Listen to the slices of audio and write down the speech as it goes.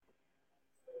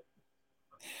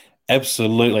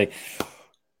Absolutely.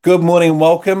 Good morning and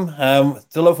welcome.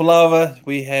 To Live for Lava,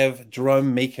 we have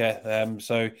Jerome Mika.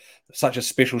 Such a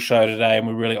special show today, and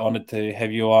we're really honoured to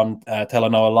have you on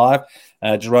Talanoa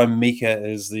Live. Jerome Mika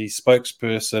is the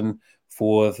spokesperson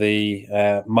for the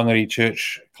Mangere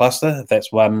Church cluster. If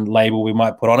that's one label we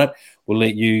might put on it. We'll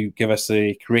let you give us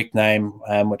the correct name,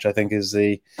 which I think is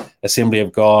the Assembly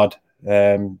of God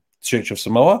Church of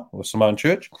Samoa, or Samoan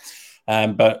Church.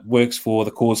 But works for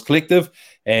the Cause Collective,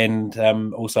 and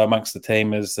also amongst the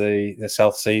team is the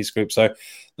South Seas group. So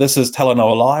this is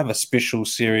Talanoa Live, a special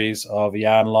series of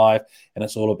Yarn Live, and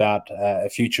it's all about a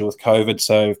future with COVID.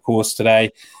 So, of course, today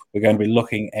we're going to be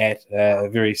looking at a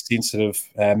very sensitive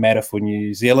matter for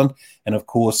New Zealand, and, of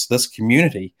course, this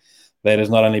community that has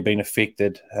not only been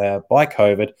affected by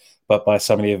COVID, but by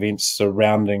some of the events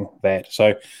surrounding that.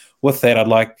 So with that, I'd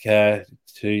like to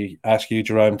ask you,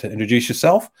 Jerome, to introduce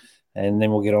yourself, and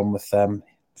then we'll get on with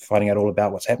finding out all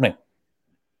about what's happening.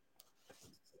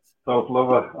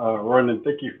 Self-lover, Ronan,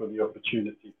 thank you for the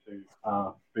opportunity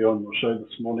to be on your show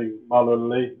this morning.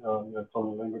 Malolei,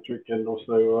 Tonga Language Week, and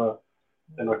also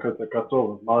Tēnā koutou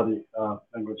katoa, Māori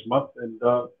Language Month, and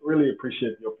really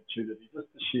appreciate the opportunity just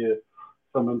to share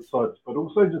some insights, but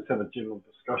also just have a general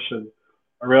discussion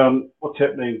around what's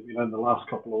happening. In the last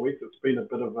couple of weeks, it's been a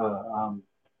bit of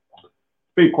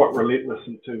been quite relentless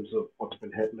in terms of what's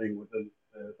been happening within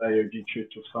the AOG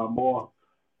Church of Samoa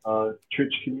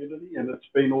church community, and it's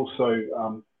been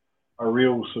also a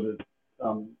real sort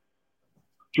of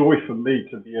joy for me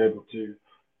to be able to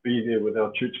be there with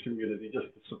our church community just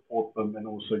to support them and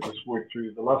also just work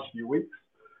through the last few weeks.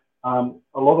 A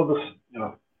lot of this,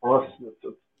 for us,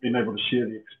 it's being able to share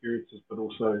the experiences, but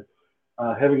also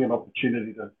having an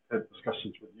opportunity to have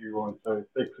discussions with you, Ryan. So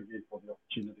thanks again for the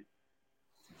opportunity.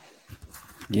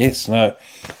 Yes, no,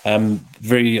 I'm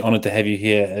very honoured to have you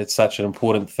here. It's such an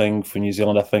important thing for New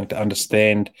Zealand, I think, to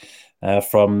understand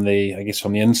from the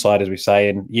inside, as we say.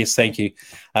 And yes, thank you.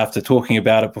 After talking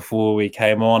about it before we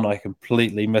came on, I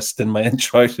completely missed in my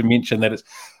intro to mention that it's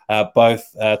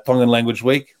both Tongan Language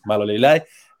Week, Malolile,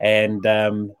 and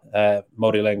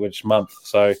Māori Language Month.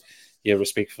 So, yeah,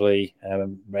 respectfully,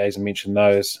 raise and mention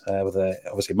those with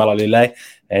obviously Malolile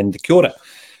and Kia ora.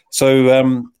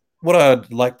 So what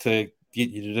I'd like to get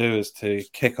you to do is to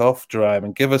kick off, Jerome,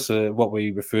 and give us what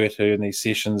we refer to in these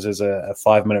sessions as a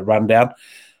 5-minute rundown.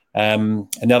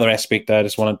 Another aspect I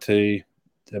just wanted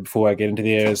to before I get into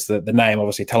there is the name,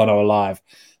 obviously, Talanoa Live,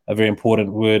 a very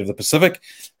important word of the Pacific,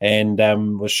 and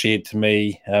was shared to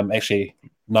me, actually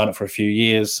known it for a few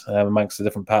years amongst the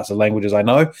different parts of languages I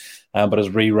know, but was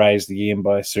re-raised again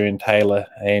by Sir Ian Taylor,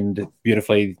 and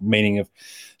beautifully meaning of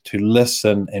to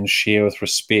listen and share with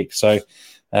respect. So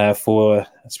for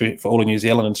all of New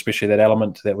Zealand, and especially that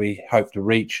element that we hope to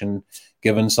reach and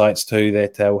give insights to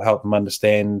that will help them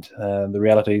understand the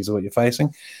realities of what you're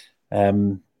facing.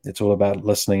 It's all about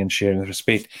listening and sharing with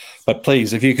respect. But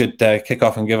please, if you could kick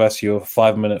off and give us your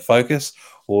 5-minute focus,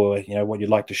 or what you'd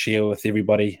like to share with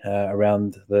everybody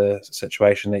around the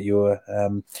situation that you're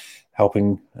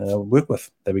helping work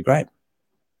with, that'd be great.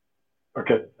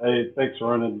 Okay. Hey, thanks,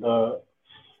 Ronan.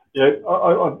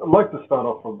 I'd like to start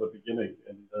off from the beginning,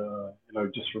 and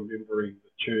just remembering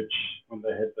the church when they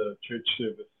had the church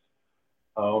service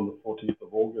on the 14th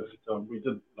of August. We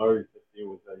didn't know that there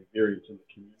was a variant in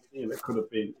the community, and it could have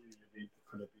been any event, it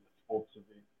could have been a sports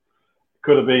event, it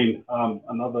could have been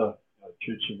another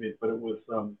church event, but it was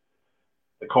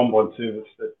the combine service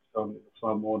that the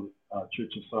Samoan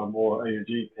Church of Samoa,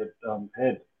 AUG,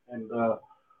 had. And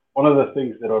one of the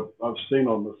things that I've seen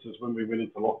on this is when we went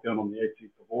into lockdown on the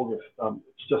 18th of August,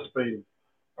 it's just been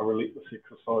a relentless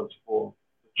exercise for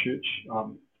the church.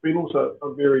 It's been also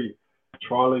a very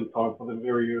trialing time for them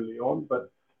very early on,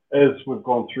 but as we've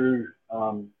gone through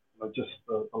just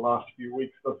the last few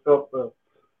weeks, I've felt the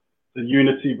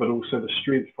unity, but also the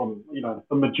strength from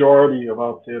the majority of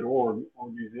Aotearoa or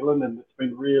New Zealand, and it's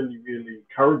been really, really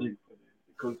encouraging for them,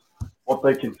 because what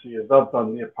they can see is they've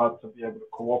done their part to be able to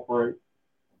cooperate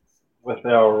with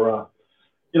our,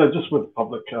 just with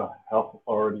public health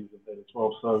authorities and that as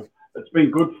well. So it's been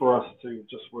good for us to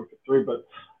just work it through. But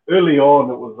early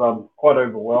on, it was quite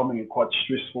overwhelming and quite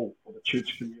stressful for the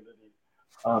church community,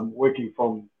 working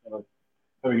from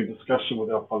having a discussion with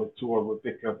our whaletua,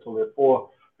 Rebecca Tulepoa,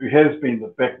 who has been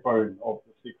the backbone of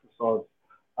this exercise.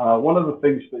 One of the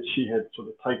things that she had sort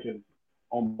of taken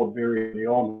on board very early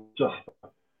on, just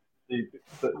the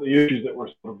issues that were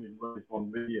sort of being raised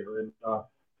on media, and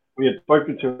we had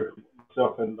spoken to her,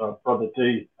 myself and Brother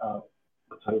D,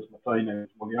 Mateus Matane and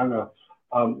Molianga.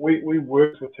 We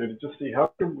worked with her to just see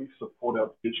how can we support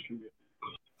our church community,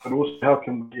 but also how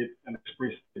can we get and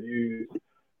express the views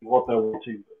and what they're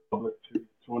wanting the public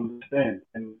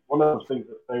of things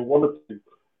that they wanted to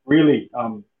really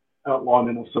outline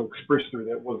and also express through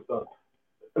that was the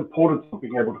importance of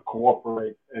being able to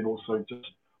cooperate and also just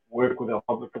work with our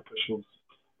public officials.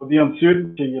 But the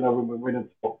uncertainty, when we went into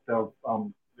lockdown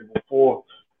level 4,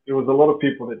 there was a lot of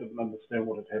people that didn't understand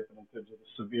what had happened in terms of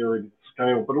the severity, the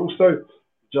scale, but also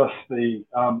just the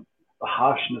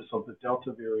harshness of the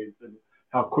Delta variant and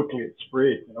how quickly it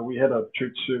spread. We had a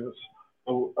church service,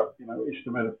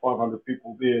 estimated 500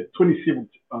 people there, 27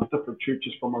 different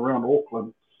churches from around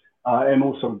Auckland, and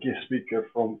also a guest speaker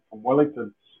from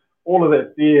Wellington. All of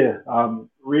that there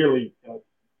really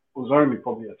was only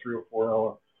probably a 3 or 4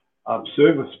 hour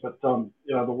service, but the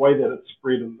way that it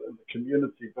spread in the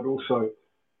community, but also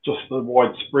just the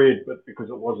widespread, but because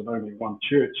it wasn't only one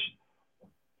church.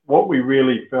 What we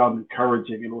really found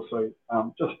encouraging and also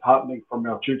just heartening from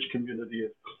our church community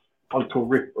is until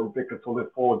Rebecca told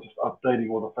it forward, just updating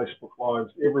all the Facebook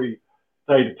Lives every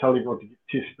day to tell everyone to get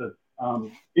tested.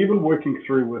 Even working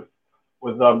through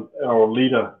with our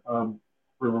leader,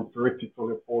 Reverend Ferretti,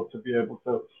 told it forward to be able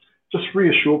to just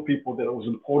reassure people that it was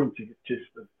important to get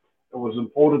tested. It was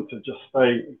important to just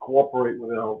stay and cooperate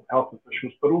with our health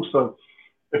officials, but also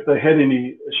if they had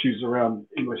any issues around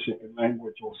English second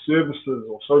language or services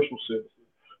or social services,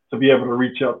 to be able to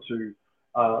reach out to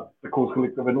the Cause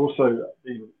Collective, and also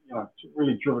be,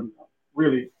 really driven,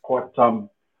 really quite hard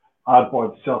by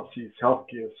the South Seas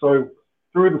Healthcare. So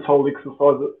through this whole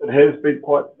exercise, it has been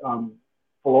quite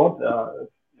full on.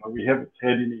 We haven't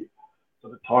had any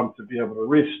sort of time to be able to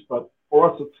rest, but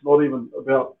for us, it's not even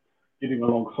about getting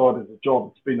alongside as a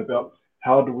job. It's been about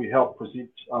how do we help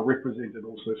represent and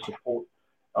also support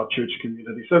our church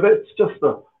community. So that's just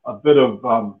a bit of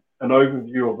an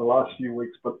overview of the last few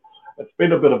weeks, but it's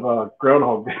been a bit of a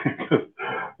groundhog because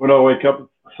when I wake up, it's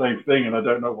the same thing and I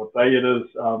don't know what day it is.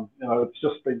 It's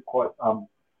just been quite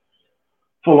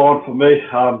full on for me,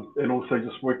 and also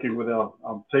just working with our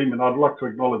team. And I'd like to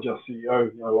acknowledge our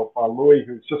CEO, Lofa Lui,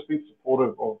 who's just been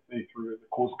supportive of me through the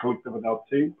Cause Collective and our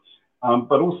team,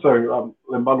 but also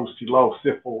Lembalu Silao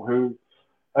Sefo, who,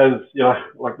 as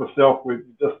like myself, we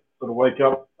just sort of wake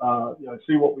up,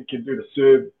 see what we can do to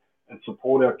serve and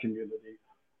support our community,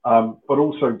 but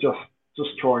also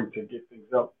just trying to get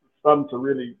things up. It's starting to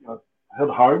really hit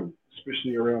home,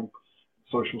 especially around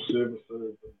social services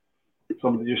and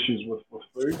some of the issues with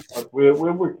food. But we're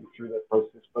working through that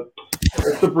process. But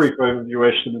it's a brief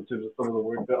overview, Ashton, in terms of some of the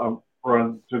work that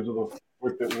in terms of the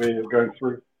work that we're going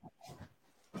through.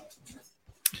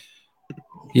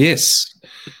 Yes.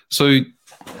 So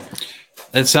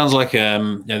it sounds like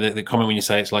the comment when you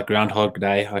say it's like Groundhog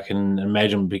Day, I can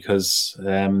imagine, because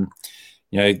the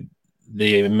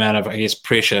amount of, I guess,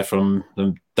 pressure from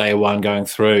the day one going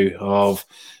through of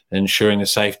ensuring the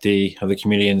safety of the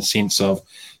community in the sense of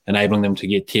enabling them to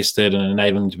get tested and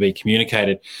enabling them to be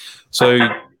communicated. So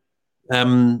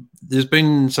there's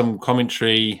been some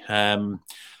commentary. I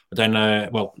don't know.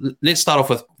 Well, let's start off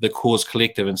with the Cause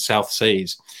Collective in South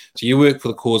Seas. So you work for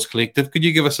the Cause Collective. Could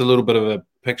you give us a little bit of a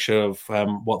picture of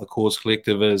what the Cause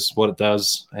Collective is, what it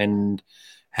does, and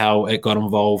how it got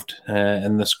involved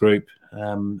in this group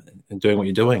and doing what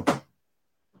you're doing?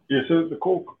 Yeah, so the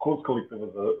Cause Collective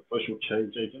is a social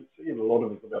change agency, and a lot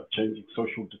of it's about changing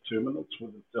social determinants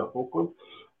within South Auckland.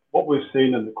 What we've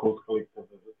seen in the Cause Collective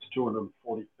is it's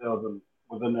 240,000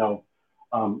 within our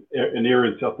an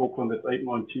area in South Auckland that's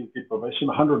 819 population,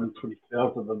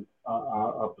 120,000 of them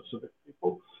are Pacific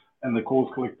people. And the Cause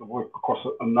Collective work across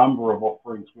a number of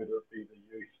offerings, whether it be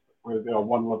the youth, whether it be our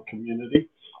One Love community,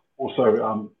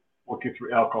 also working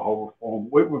through alcohol reform.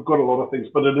 We've got a lot of things,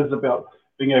 but it is about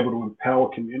being able to empower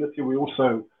community. We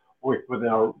also work with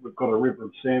we've got a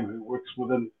Reverend Sam who works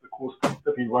within the Cause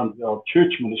Collective. He runs our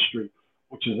church ministry,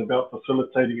 which is about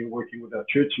facilitating and working with our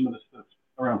church ministers,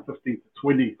 around 15 to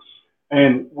 20.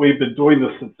 And we've been doing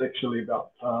this since actually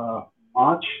about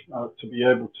March to be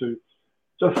able to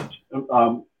just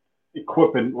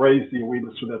equip and raise the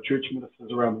awareness with our church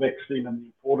ministers around vaccine and the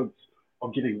importance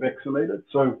of getting vaccinated.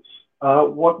 So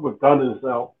what we've done is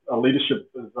our leadership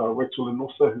is Rachel and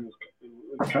also who's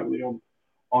currently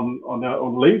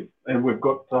on leave, and we've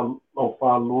got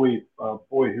Lofa Lui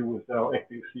Boy, who was our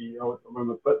acting CEO at the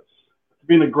moment. But it's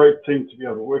been a great team to be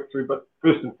able to work through. But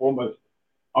first and foremost,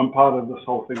 I'm part of this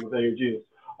whole thing with AOG.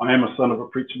 I am a son of a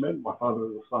preacher man. My father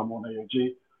is a Samoan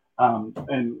AOG.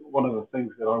 And one of the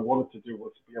things that I wanted to do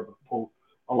was to be able to pull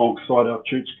alongside our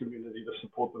church community to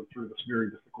support them through this very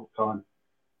difficult time.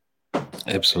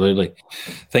 Absolutely.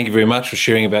 Thank you very much for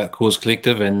sharing about Cause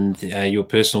Collective and your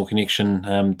personal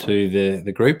connection to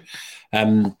the group.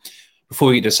 Before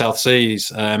we get to South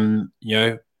Seas, I'm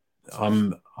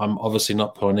I'm obviously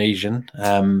not Polynesian.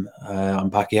 I'm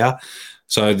Pākehā.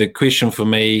 So the question for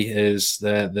me is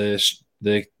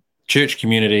the church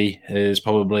community is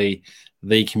probably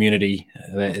the community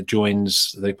that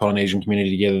joins the Polynesian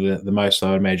community together the most, I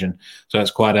would imagine. So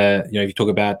it's quite if you talk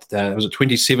about, was it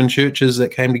 27 churches that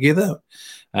came together,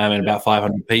 and about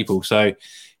 500 people. So,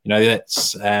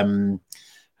 that's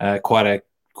quite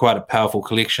a powerful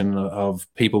collection of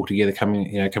people together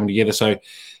coming together. So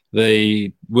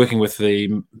the working with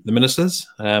the ministers,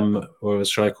 or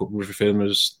should I refer them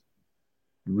as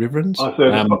reverends?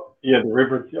 The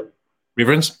reverends, yep.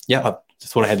 Reverends, yeah. I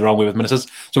thought I had the wrong word with ministers.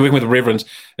 So working with the reverends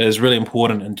is really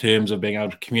important in terms of being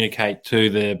able to communicate to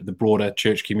the broader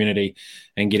church community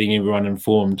and getting everyone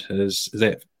informed. Is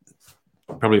that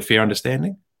probably a fair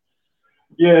understanding?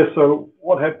 Yeah, so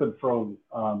what happened from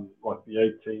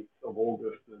the 18th of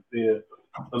August is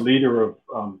the leader of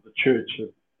the church, his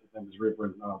name is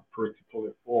Reverend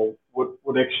Pereti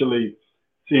would actually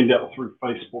send out through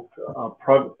Facebook a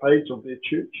private page of their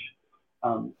church,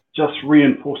 just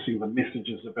reinforcing the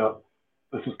messages about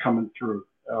this is coming through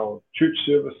our church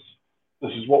service,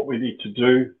 this is what we need to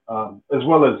do, as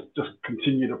well as just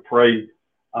continue to pray.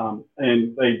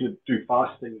 And they did do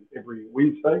fasting every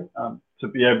Wednesday to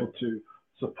be able to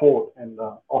support and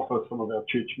offer some of our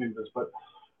church members. But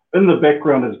in the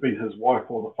background has been his wife,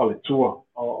 or the whaletua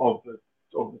of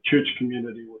the church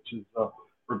community, which is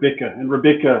Rebecca. And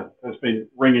Rebecca has been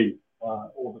ringing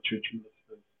all the church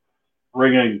ministers,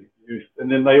 ringing youth.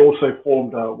 And then they also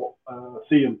formed a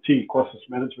CMT, crisis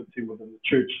management team within the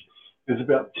church. There's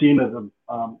about 10 of them,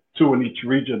 2 in each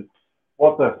region.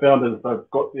 What they've found is they've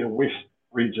got their west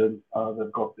region,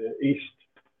 they've got their east,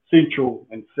 central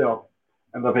and south,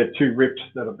 and they've had 2 reps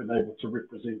that have been able to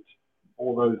represent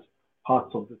all those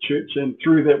parts of the church. And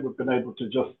through that, we've been able to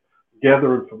just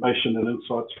gather information and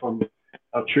insights from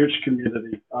our church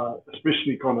community,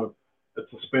 especially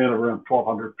it's a span of around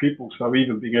 1,200 people. So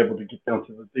even being able to get down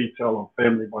to the detail of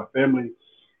family by family,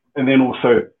 and then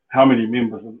also how many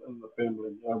members in the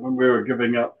family. When we were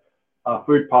giving out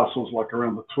food parcels, like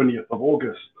around the 20th of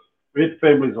August, we had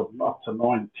families of up to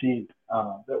 9, 10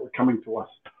 that were coming to us.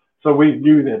 So we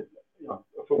knew that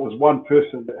if it was one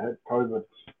person that had COVID,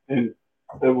 then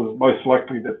it was most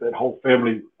likely that whole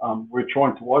family were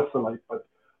trying to isolate. But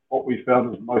what we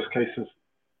found is in most cases,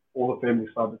 all the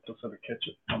families started to sort of catch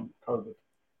it from COVID.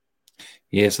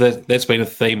 Yeah, so that's been a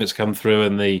theme that's come through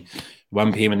in the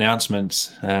 1 p.m.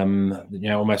 announcements,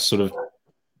 almost sort of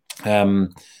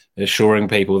assuring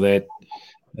people that,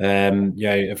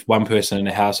 if one person in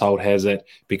a household has it,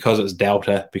 because it's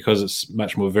Delta, because it's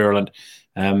much more virulent,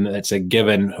 it's a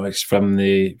given from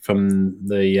the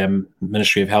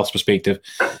Ministry of Health's perspective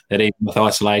that even with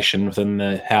isolation within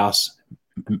the house,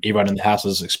 everyone in the house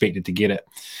is expected to get it.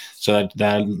 So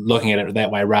they're looking at it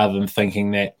that way rather than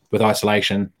thinking that with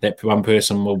isolation, that one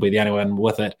person will be the only one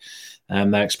with it.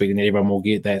 They're expecting that everyone will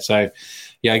get that. So,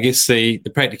 I guess the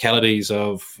practicalities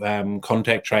of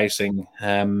contact tracing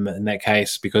in that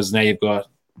case, because now you've got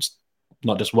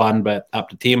not just 1, but up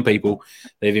to 10 people,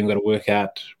 they've even got to work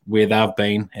out where they've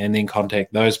been and then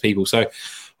contact those people. So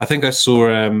I think I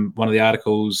saw one of the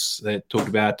articles that talked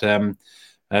about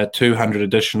 200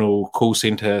 additional call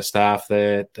centre staff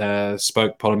that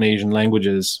spoke Polynesian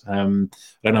languages. I don't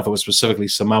know if it was specifically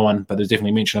Samoan, but there's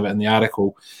definitely mention of it in the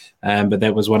article. But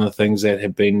that was one of the things that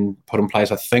had been put in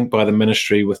place, I think, by the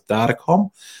ministry with Datacom.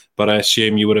 But I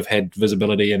assume you would have had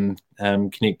visibility and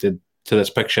connected to this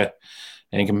picture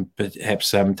and can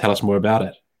perhaps tell us more about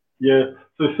it. Yeah,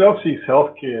 so South Seas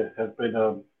Healthcare has been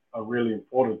a really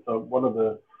important. So one of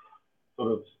the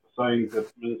sort of sayings that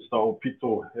Minister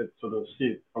Opito had sort of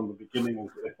said from the beginning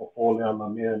is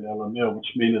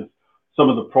which means some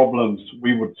of the problems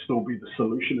we would still be the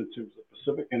solution in terms of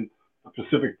Pacific, and the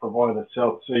Pacific provider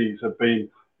South Seas have been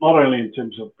not only in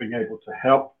terms of being able to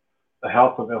help the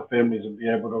health of our families and be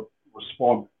able to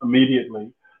respond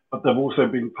immediately, but they've also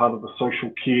been part of the social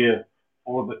care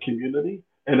for the community.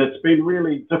 And it's been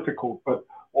really difficult, but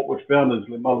what we've found is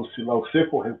Le Malu Silau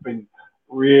Sepo has been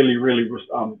really, really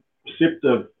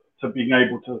receptive to being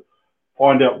able to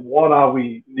find out what are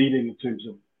we needing in terms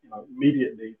of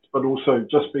immediate needs, but also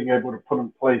just being able to put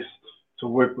in place to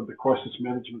work with the crisis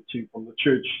management team from the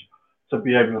church to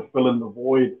be able to fill in the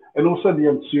void, and also the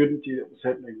uncertainty that was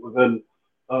happening within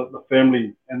the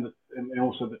family and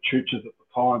also the churches at the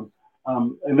time.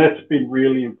 And that's been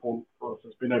really important for us.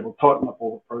 It's been able to tighten up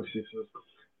all the processes,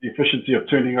 the efficiency of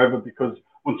turning over, because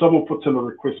when someone puts in a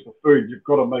request for food, you've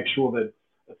got to make sure that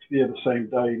it's there the same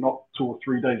day, not 2 or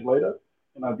 3 days later.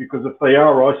 Because if they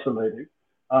are isolating,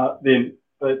 then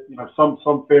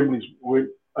some families weren't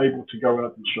able to go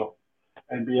out and shop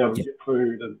and be able to get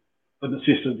food. And the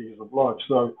necessities of life.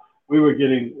 So we were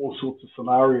getting all sorts of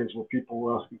scenarios where people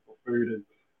were asking for food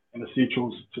and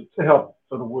essentials to help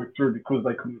sort of work through because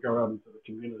they couldn't go out into the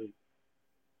community.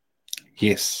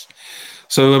 Yes.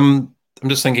 So I'm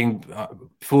just thinking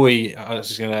before I was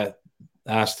just going to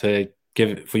ask for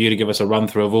you to give us a run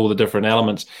through of all the different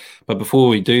elements. But before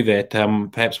we do that,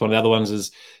 perhaps one of the other ones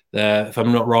is, if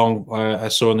I'm not wrong, I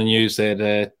saw in the news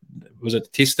that was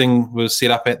it testing was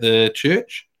set up at the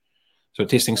church? So a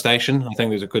testing station. I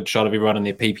think there's a good shot of everyone in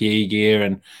their PPE gear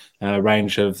and a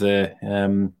range of the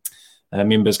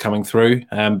members coming through.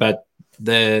 But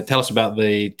tell us about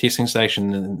the testing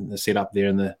station and the setup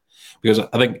there, because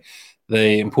I think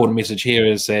the important message here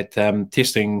is that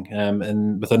testing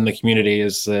within the community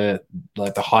is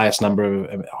like the highest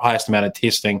amount of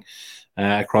testing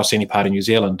across any part of New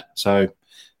Zealand. So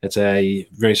it's a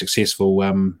very successful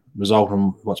result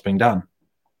from what's being done.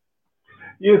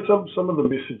 Yeah, some of the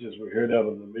messages we heard out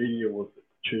of the media was that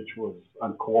the church was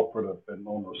uncooperative and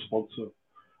non-responsive.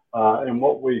 And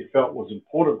what we felt was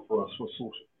important for us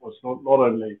was not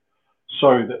only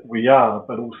show that we are,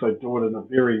 but also do it in a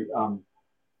very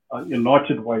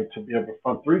united way to be able to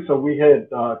front through. So we had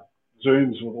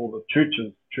Zooms with all the church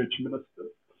ministers,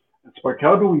 and spoke,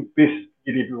 how do we best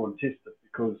get everyone tested?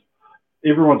 Because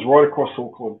everyone's right across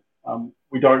Auckland.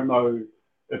 We don't know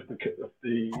if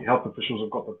the health officials have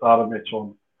got the data match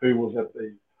on who was at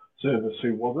the service,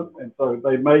 who wasn't. And so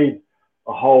they made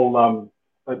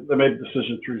they made a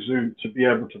decision through Zoom to be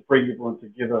able to bring everyone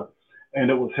together. And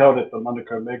it was held at the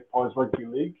Manukau Magpies Rugby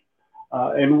League.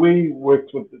 And we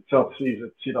worked with the South Seas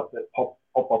that set up that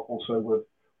pop-up also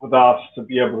with us to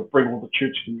be able to bring all the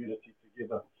church community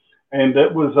together. And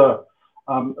that was a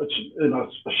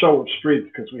show of strength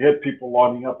because we had people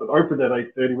lining up. It opened at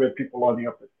 8:30. We had people lining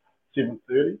up at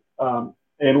 7:30,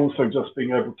 and also just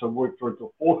being able to work through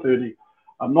till 4:30.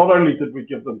 Not only did we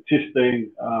give them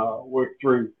testing, work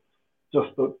through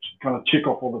just to kind of check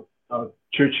off all the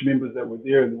church members that were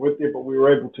there and weren't there, but we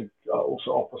were able to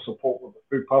also offer support with the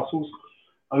food parcels.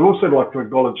 I'd also like to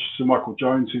acknowledge Sir Michael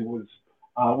Jones, who was,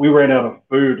 we ran out of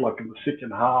food like in the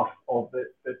second half of that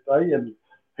day, and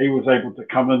he was able to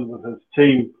come in with his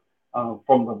team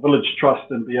from the Village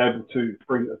Trust and be able to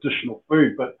bring additional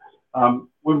food. But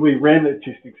when we ran that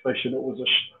testing station, it was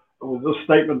a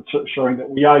statement showing that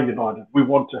we are united. We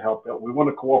want to help out. We want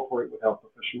to cooperate with health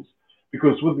officials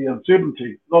because with the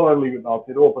uncertainty, not only with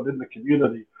Aotearoa, but in the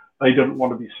community, they didn't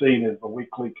want to be seen as the weak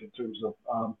link in terms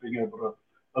of being able to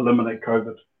eliminate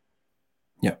COVID.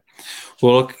 Yeah.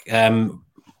 Well, look, I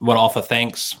want to offer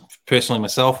thanks personally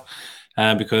myself.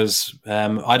 Because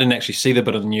I didn't actually see the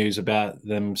bit of the news about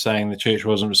them saying the church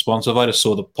wasn't responsive. I just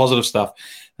saw the positive stuff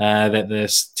that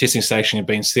this testing station had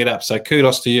been set up. So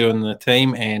kudos to you and the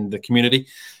team and the community,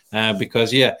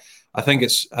 because I think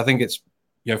it's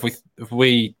if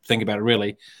we think about it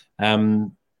really,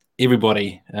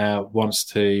 everybody wants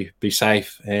to be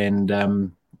safe and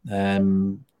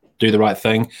do the right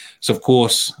thing. So of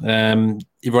course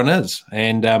everyone is,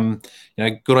 and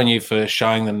good on you for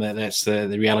showing them that that's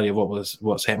the reality of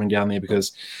what's happening down there.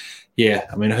 Because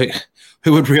I mean,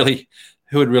 who would really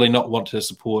not want to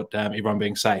support everyone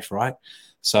being safe, right?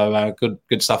 So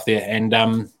good stuff there, and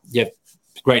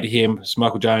great to hear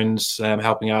Michael Jones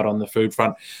helping out on the food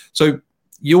front. So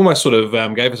you almost sort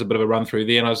of gave us a bit of a run through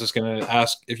there, and I was just going to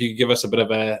ask if you could give us a bit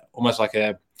of almost like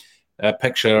a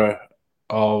picture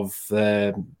of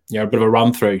a bit of a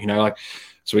run through.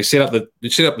 So we set up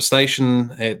the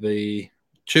station at the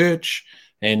church,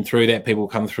 and through that people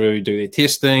come through, do their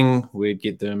testing. We'd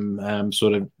get them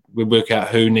we'd work out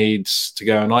who needs to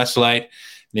go and isolate, and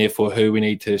therefore who we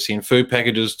need to send food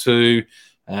packages to,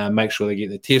 make sure they get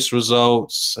the test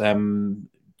results.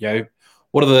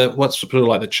 What's sort of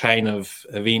like the chain of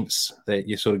events that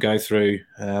you sort of go through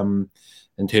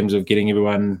in terms of getting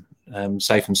everyone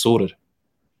safe and sorted?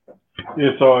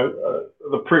 Yeah, so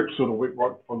the prep sort of went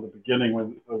right from the beginning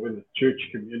when the church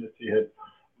community had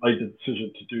made the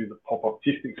decision to do the pop-up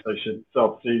testing station.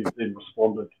 South Seas then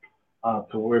responded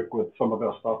to work with some of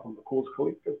our staff on the Cause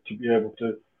Collective to be able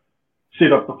to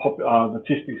set up the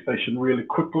testing station really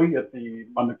quickly at the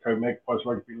Manukau Magpies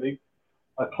Rugby League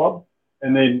club.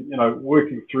 And then,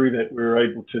 working through that, we were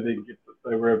able to then get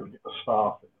the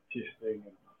staff and the testing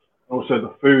and also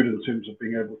the food in terms of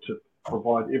being able to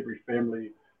provide every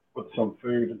family with some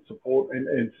food and support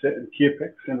and care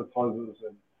packs, sanitizers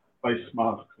and face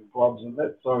masks and gloves and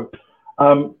that. So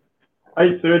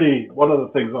 8:30, one of the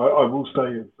things I will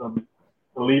say is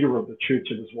the leader of the church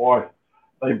and his wife,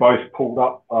 they both pulled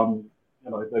up,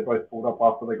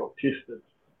 after they got tested.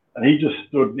 And he just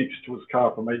stood next to his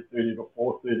car from 8:30 to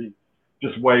 4:30,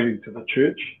 just waving to the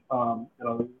church.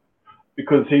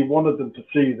 because he wanted them to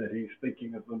see that he's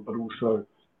thinking of them, but also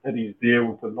that he's there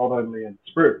with them, not only in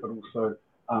spirit, but also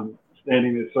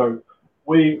standing there. So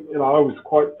I was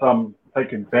quite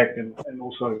taken back and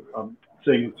also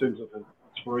seeing in terms of his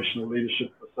inspirational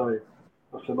leadership to say,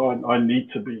 listen, I need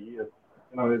to be here.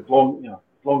 As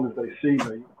long as they see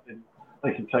me, then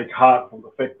they can take heart from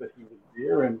the fact that he was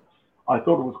there. And I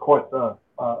thought it was quite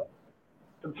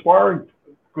inspiring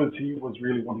because he was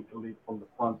really wanting to lead from the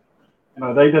front.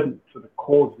 They didn't sort of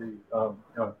cause the,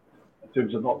 in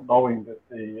terms of not knowing that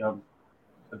the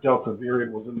Delta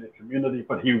variant was in their community,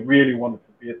 but he really wanted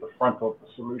to be at the front of the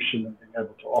solution and being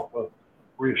able to offer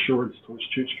reassurance to his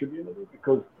church community,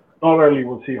 because not only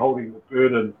was he holding the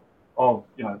burden of,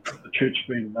 the church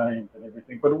being named and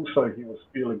everything, but also he was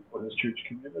feeling for his church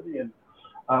community. And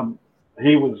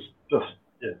he was just,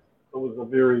 it was a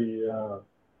very,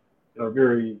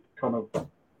 very kind of,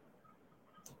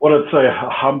 what I'd say, a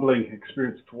humbling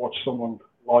experience to watch someone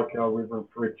like our Reverend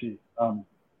Peretti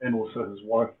and also his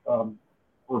wife,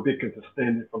 Rebecca, to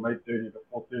stand there from 8:30 to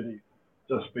 4:30,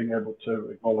 just being able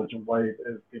to acknowledge and wave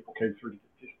as people came through to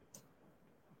get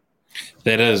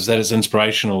tested. That is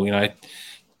inspirational. I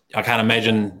can't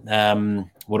imagine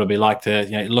what it'd be like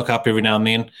to look up every now and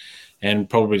then and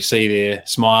probably see their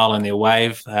smile and their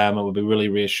wave. It would be really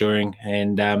reassuring.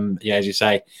 And as you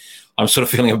say, I'm sort of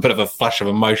feeling a bit of a flush of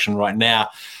emotion right now.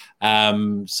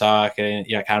 So I can't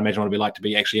imagine what it'd be like to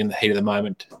be actually in the heat of the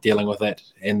moment, dealing with it,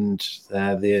 and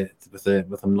with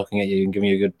them looking at you and giving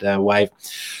you a good wave.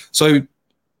 So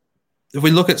if we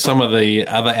look at some of the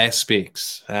other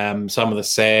aspects, some of the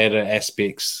sad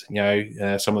aspects,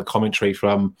 some of the commentary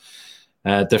from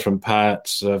different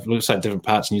parts of, looks like different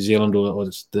parts of New Zealand or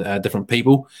different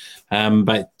people,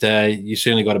 but you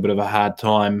certainly got a bit of a hard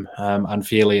time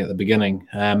unfairly at the beginning.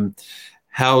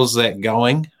 How's that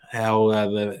going? How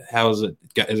is it?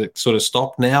 Is it sort of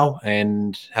stopped now?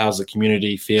 And how's the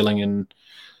community feeling, and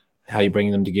how are you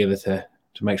bringing them together to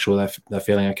make sure they're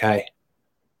feeling okay?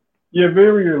 Yeah,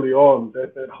 very early on,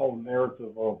 that whole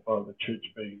narrative of the church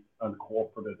being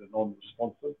uncooperative and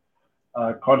non-responsive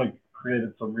kind of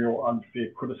created some real unfair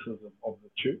criticism of the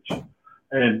church.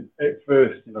 And at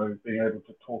first, being able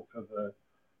to talk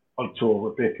to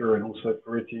Rebecca and also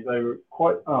Peretti, they were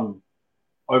quite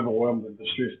overwhelmed and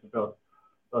distressed about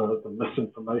the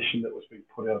misinformation that was being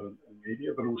put out in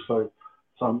media, but also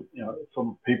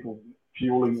some people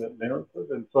fueling that narrative.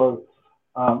 And so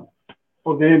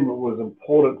for them, it was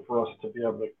important for us to be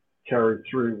able to carry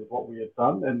through with what we had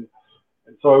done. And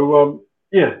so,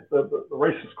 the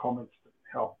racist comments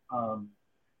didn't help.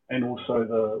 And also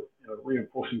the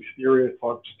reinforcing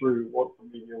stereotypes through what the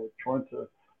media were trying to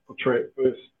portray at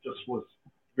first just was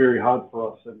very hard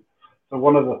for us. And so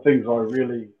one of the things I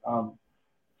really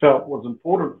felt was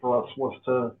important for us was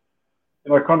to,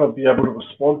 kind of be able to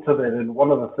respond to that. And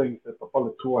one of the things that the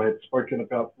Whalatua had spoken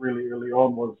about really early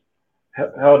on was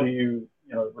how do you,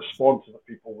 respond to the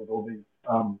people with all these,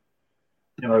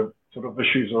 sort of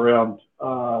issues around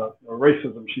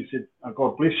racism. She said,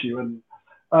 God bless you. And,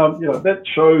 that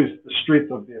shows the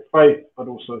strength of their faith, but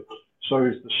also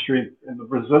shows the strength and the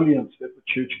resilience that the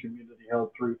church community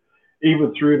held through,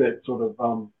 even through that sort of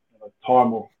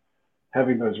time of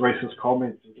having those racist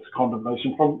comments and just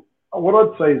condemnation from what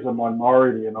I'd say is a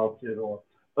minority in Aotearoa.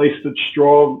 They stood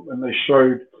strong and they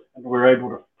showed and were able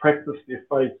to practice their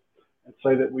faith and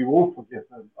say that we will forgive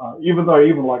them. Even though,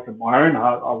 like in my own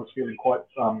heart, I was feeling quite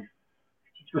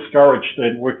discouraged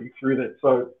and working through that.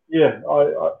 So,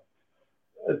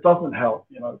 it doesn't help,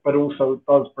 but also it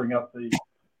does bring up the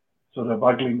sort of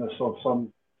ugliness of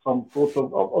some sorts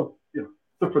of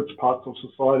different parts of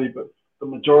society. But the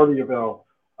majority of our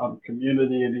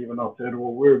community and even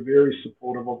Aotearoa were very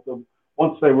supportive of them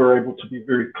once they were able to be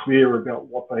very clear about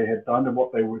what they had done and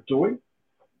what they were doing.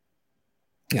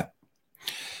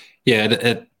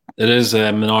 It is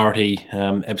a minority,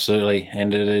 absolutely,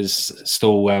 and it is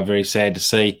still very sad to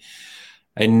see.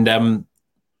 And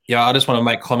I just want to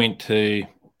make comment to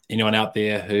anyone out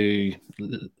there who,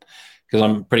 because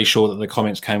I'm pretty sure that the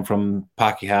comments came from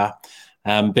Pākehā.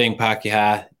 Being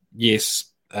Pākehā, yes,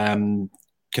 can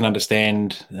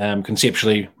understand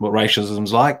conceptually what racism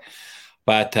is like,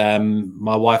 but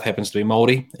my wife happens to be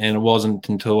Māori, and it wasn't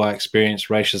until I experienced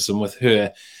racism with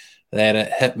her that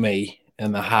it hit me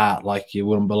in the heart like you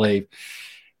wouldn't believe.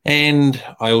 And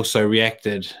I also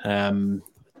reacted to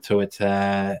it.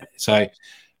 So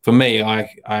for me,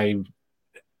 I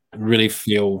really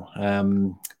feel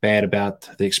bad about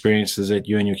the experiences that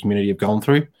you and your community have gone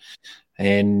through.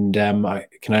 And I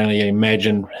can only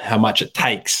imagine how much it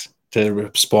takes to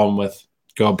respond with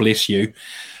God bless you,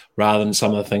 rather than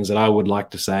some of the things that I would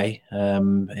like to say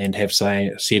and have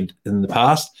said in the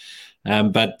past.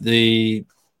 But I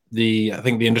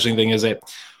think the interesting thing is that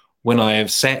when I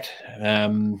have sat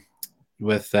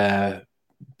with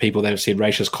people that have said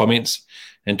racist comments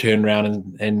and turned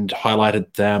around and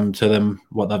highlighted to them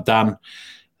what they've done,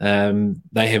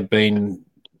 they have been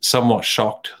somewhat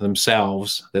shocked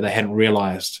themselves that they hadn't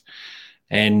realised.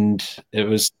 And it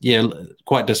was,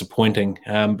 quite disappointing.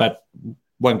 But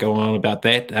won't go on about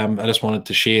that. I just wanted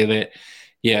to share that,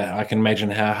 I can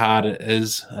imagine how hard it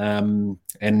is. And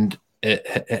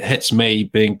it hits me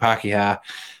being Pākehā,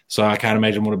 so I can't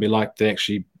imagine what it'd be like to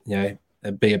actually,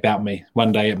 be about me.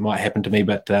 One day it might happen to me,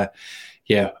 but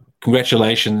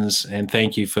congratulations and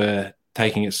thank you for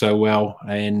taking it so well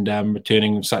and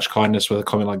returning such kindness with a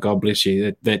comment like "God bless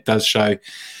you." That does show.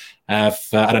 I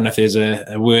don't know if there's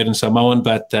a word in Samoan,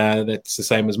 but that's the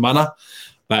same as mana.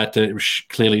 But it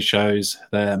clearly shows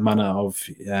the mana of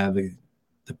the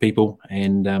people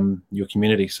and your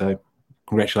community. So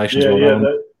congratulations, well done.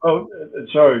 It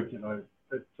showed,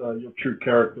 that your true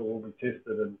character will be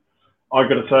tested. And I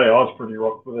got to say, I was pretty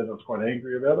rocked with it. I was quite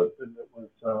angry about it. And it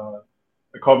was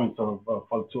the comments of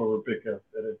Whanatua Rebecca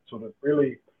that it sort of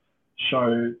really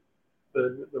showed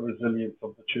the resilience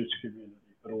of the church community,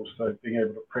 but also being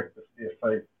able to practice their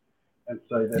faith and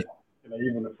say that,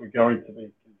 even if we're going to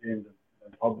be condemned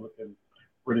in public and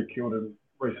ridiculed and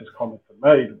racist comments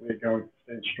are made, we're going to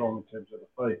stand strong in terms of the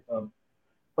faith.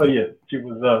 But she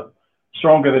was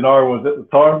stronger than I was at the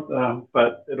time,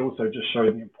 but it also just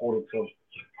showed the importance of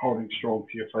holding strong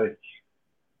to your faith.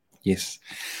 Yes.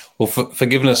 Well,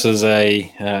 forgiveness is I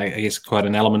guess, quite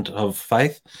an element of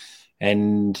faith.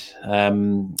 And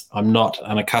I'm not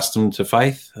unaccustomed to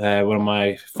faith. One of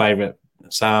my favourite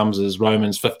Psalms is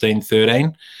Romans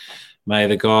 15:13. May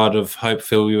the God of hope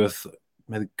fill you with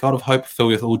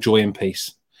all joy and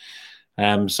peace.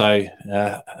 So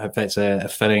I hope that's a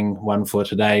fitting one for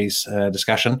today's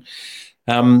discussion.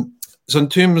 So in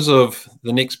terms of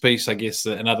the next piece, I guess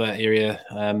another area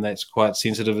that's quite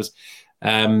sensitive is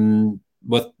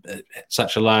with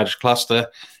such a large cluster,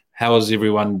 how is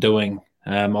everyone doing?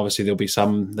 Obviously, there'll be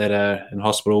some that are in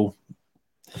hospital.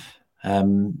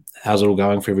 How's it all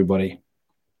going for everybody?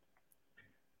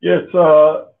 It's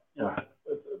a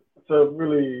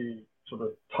really sort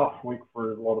of tough week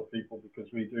for a lot of people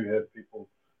because we do have people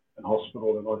in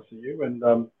hospital and ICU,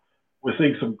 and we're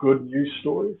seeing some good news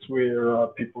stories where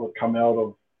people have come out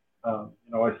of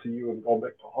ICU and gone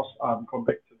back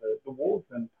to the wards,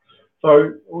 and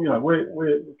so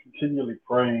we're continually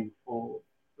praying for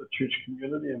the church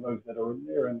community and those that are in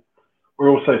there, and we're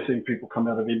also seeing people come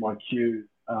out of MIQ,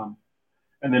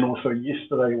 and then also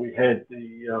yesterday we had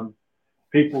the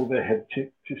people that had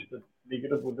tested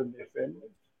negative within their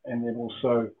families, and then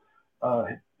also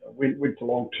went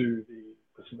along to the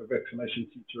Pacific Vaccination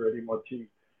Centre at MIT,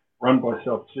 run by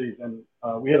South Seas, and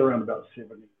we had around about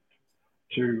 70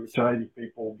 to 80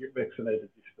 people get vaccinated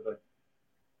yesterday.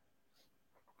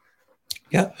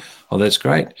 Yeah, well, that's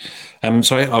great.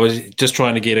 Sorry, I was just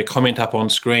trying to get a comment up on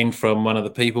screen from one of the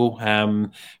people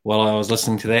while I was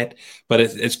listening to that. But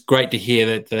it's great to hear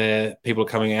that the people are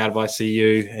coming out of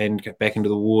ICU and get back into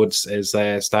the wards as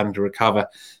they're starting to recover.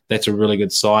 That's a really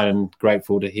good sign, and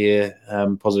grateful to hear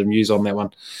positive news on that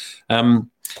one.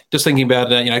 Just thinking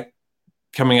about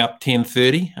coming up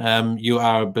 10:30. You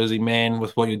are a busy man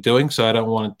with what you're doing, so I don't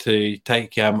want it to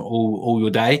take all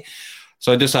your day.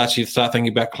 So I just asked you to start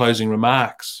thinking about closing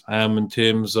remarks in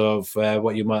terms of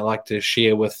what you might like to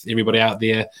share with everybody out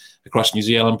there across New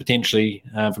Zealand, potentially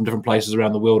from different places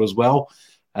around the world as well.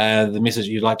 The message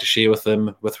you'd like to share with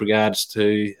them with regards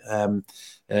to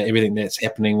everything that's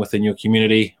happening within your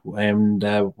community and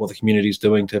what the community is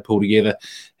doing to pull together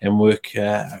and work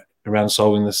around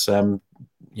solving this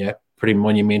pretty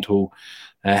monumental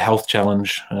health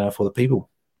challenge for the people.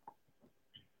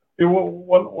 Yeah, well,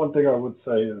 one thing I would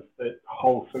say is that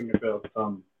whole thing about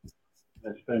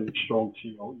standing strong to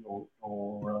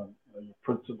your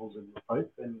principles and your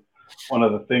faith. And one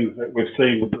of the things that we've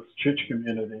seen with this church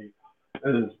community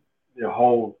is the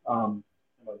whole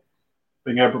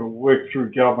being able to work through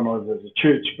galvanise as a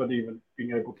church, but even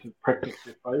being able to practice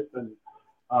their faith. And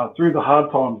through the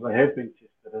hard times, they have been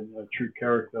tested, and true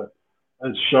character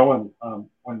is shown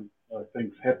when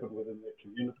things happen within their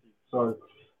community. So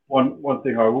one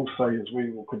thing I will say is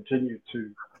we will continue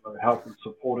to help and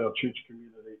support our church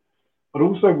community, but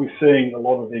also we're seeing a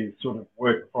lot of these sort of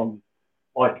work from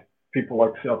like people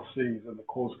like South Seas and the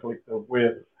Cause Collective,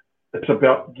 where it's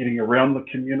about getting around the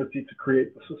community to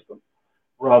create the system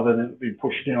rather than being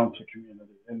pushed down to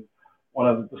community. And one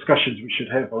of the discussions we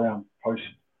should have around post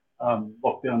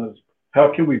lockdown is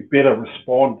how can we better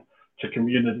respond to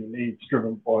community needs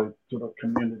driven by sort of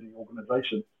community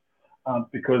organisations,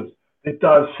 because it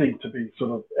does seem to be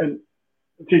sort of, and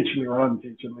intentionally or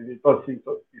unintentionally, there does seem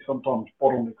to be sometimes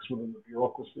bottlenecks within the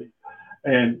bureaucracy,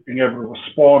 and being able to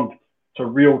respond to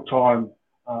real-time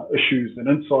issues and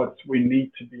insights. We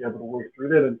need to be able to work through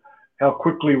that, and how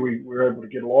quickly we're able to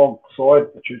get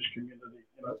alongside the church community.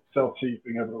 South Seas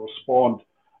being able to respond,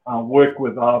 work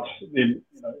with us, then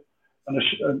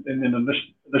and then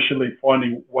initially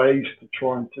finding ways to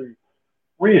try and to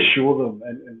reassure them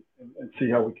and see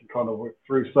how we can kind of work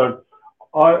through. So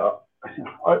I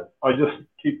just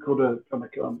keep kind of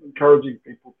encouraging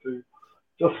people to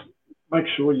just make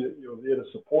sure you're there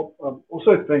to support.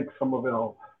 Also thank some of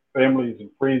our families and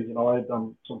friends. I had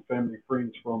some family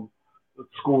friends from the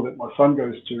school that my son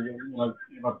goes to.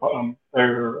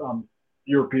 They're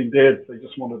European dads. They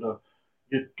just wanted to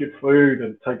get food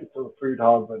and take it to the food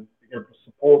hub and be able to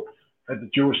support. Had the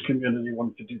Jewish community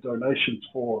wanted to do donations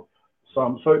for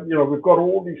some. So we've got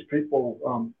all these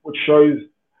people, which shows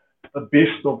the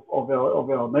best of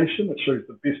our nation. It shows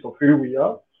the best of who we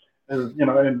are, and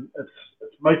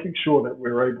it's making sure that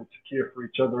we're able to care for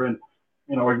each other and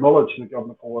acknowledge the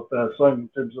government for what they're saying in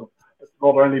terms of it's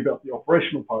not only about the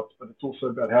operational parts, but it's also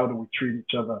about how do we treat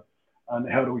each other and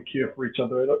how do we care for each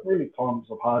other at really times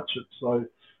of hardship. So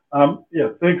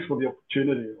thanks for the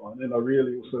opportunity, Ryan. And I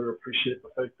really also appreciate the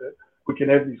fact that we can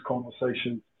have these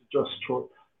conversations to just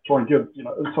try and give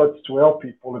insights to our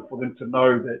people and for them to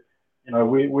know that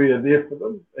we are there for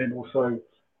them, and also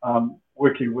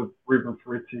working with Reverend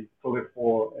Ferretti,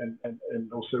 Tolefor,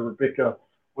 and also Rebecca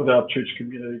with our church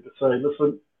community to say,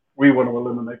 listen, we want to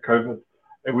eliminate COVID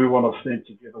and we want to stand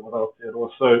together with Aotearoa.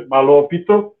 So, malo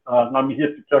pito, ngā mihi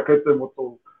te kia koutou mo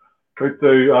tō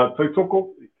koutou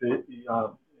tautoko i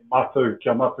mātou,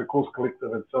 kia mātou Cause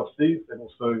Collective in South Seas, and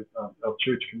also our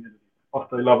church community.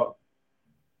 Mate lava.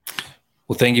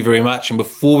 Well, thank you very much. And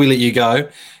before we let you go,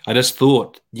 I just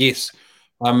thought, yes,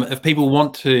 if people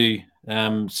want to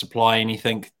supply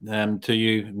anything to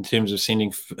you in terms of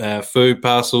sending food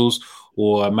parcels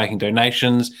or making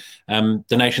donations,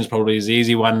 donations probably is the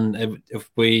easy one.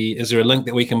 Is there a link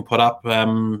that we can put up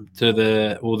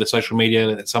to all the social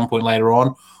media at some point later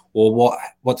on, or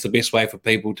what's the best way for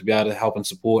people to be able to help and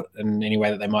support in any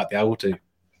way that they might be able to?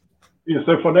 Yeah,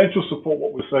 so financial support,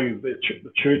 what we're saying is that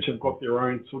the church have got their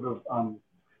own sort of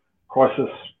crisis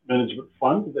management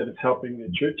fund that is helping their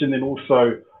church. And then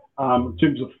also in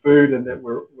terms of food, and that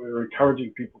we're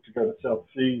encouraging people to go to South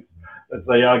Seas as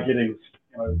they are getting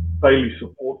daily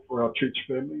support for our church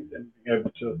families and being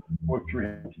able to work through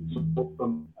and support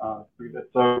them through that.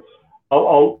 So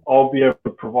I'll be able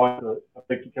to provide a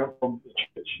bank account from the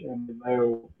church, and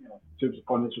they'll, in terms of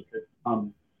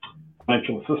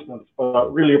financial assistance. But I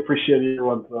really appreciate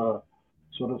everyone's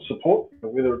sort of support,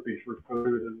 whether it be through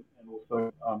food and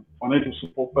also financial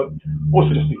support, but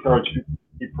also just encourage people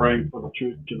to keep praying for the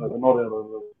church. They're not out of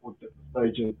the woods at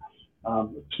the stage, and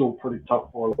it's still pretty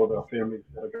tough for a lot of our families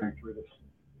that are going through this.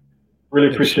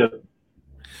 Really appreciate it.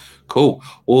 Cool.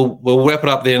 Well, we'll wrap it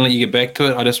up there and let you get back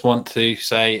to it. I just want to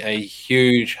say a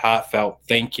huge, heartfelt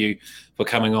thank you for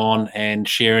coming on and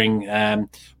sharing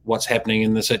what's happening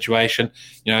in the situation.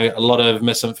 A lot of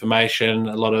misinformation,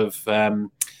 a lot of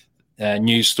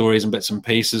news stories and bits and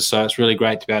pieces. So it's really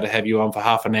great to be able to have you on for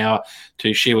half an hour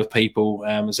to share with people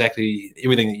exactly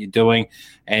everything that you're doing.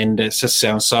 And it just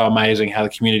sounds so amazing how the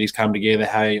communities come together,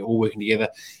 how you're all working together,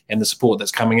 and the support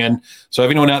that's coming in. So if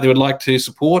anyone out there would like to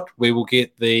support, we will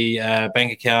get the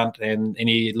bank account and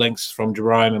any links from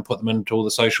Jerome and put them into all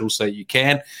the socials so you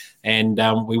can. And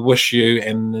we wish you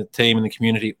and the team and the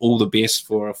community all the best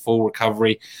for a full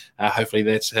recovery. Hopefully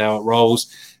that's how it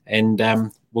rolls. And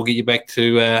we'll get you back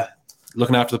to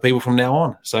looking after the people from now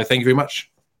on. So thank you very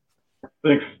much.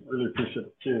 Thanks. Really appreciate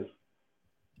it. Cheers.